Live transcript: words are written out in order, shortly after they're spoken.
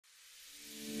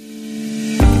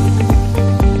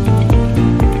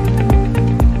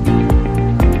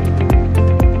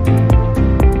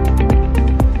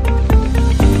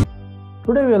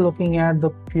at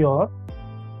the pure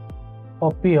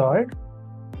opioid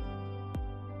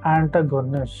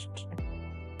antagonist.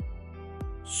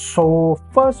 So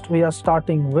first we are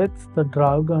starting with the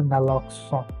drug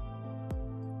naloxone.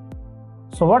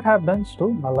 So what happens to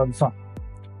naloxone?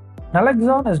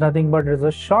 Naloxone is nothing but it is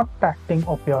a short-acting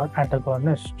opioid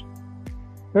antagonist.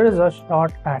 It is a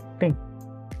short-acting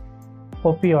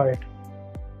opioid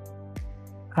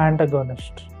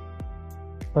antagonist.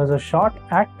 It is a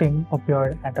short-acting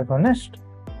opioid antagonist.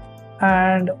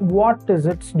 And what is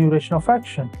its duration of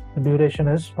action? The duration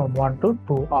is from 1 to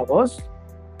 2 hours.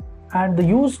 And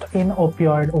used in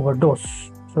opioid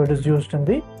overdose. So it is used in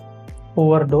the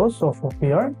overdose of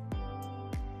opioid.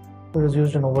 It is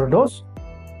used in overdose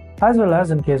as well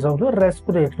as in case of the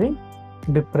respiratory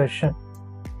depression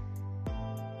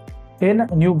in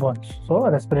newborns. So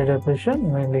respiratory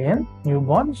depression mainly in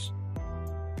newborns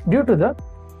due to the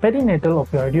perinatal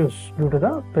opioid use. Due to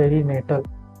the perinatal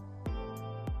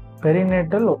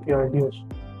opioid use.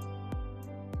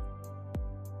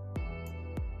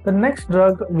 The next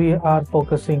drug we are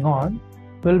focusing on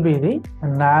will be the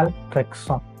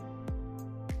naltrexone.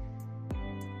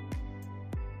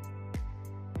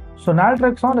 So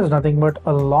naltrexone is nothing but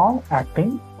a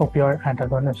long-acting opioid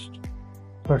antagonist.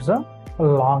 So it's a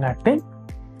long-acting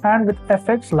and with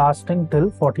effects lasting till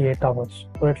 48 hours.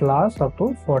 So it lasts up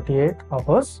to 48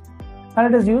 hours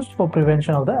and it is used for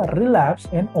prevention of the relapse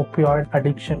in opioid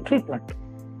addiction treatment.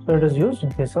 So it is used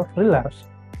in case of relapse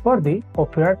for the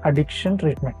opioid addiction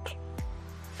treatment.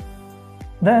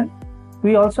 Then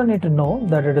we also need to know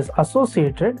that it is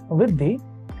associated with the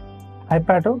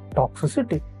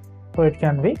hepatotoxicity. So it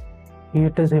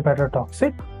is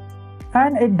hepatotoxic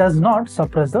and it does not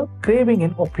suppress the craving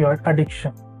in opioid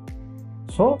addiction.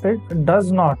 So it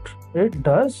does not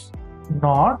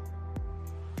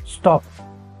stop.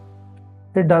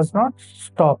 It does not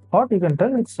stop, or you can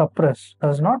tell it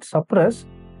does not suppress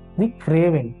the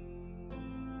craving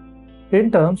in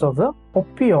terms of the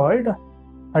opioid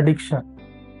addiction.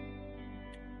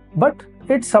 But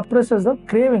it suppresses the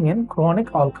craving in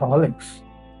chronic alcoholics.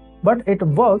 But it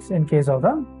works in case of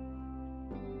the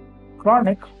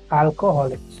chronic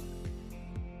alcoholics.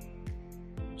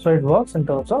 So it works in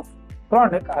terms of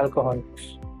chronic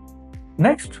alcoholics.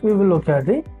 Next, we will look at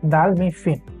the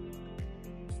nalmefene.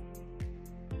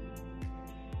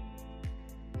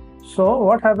 So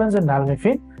what happens in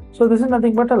nalmefene? So this is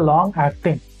nothing but a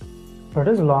long-acting. So it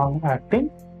is long-acting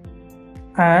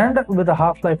and with a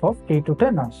half-life of 8 to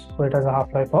 10 hours. So it has a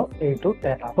half-life of 8 to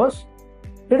 10 hours.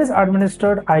 It is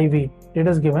administered IV. It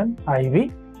is given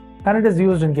IV and it is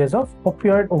used in case of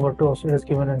opioid overdose. It is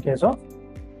given in case of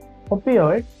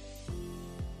opioid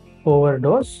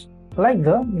overdose like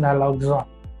the naloxone.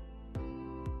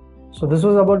 So this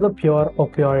was about the pure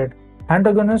opioid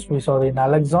antagonist. We saw the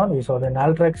naloxone, we saw the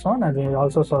naltrexone, and we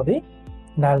also saw the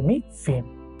nalmefene.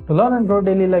 To learn and grow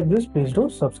daily like this, please do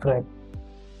subscribe.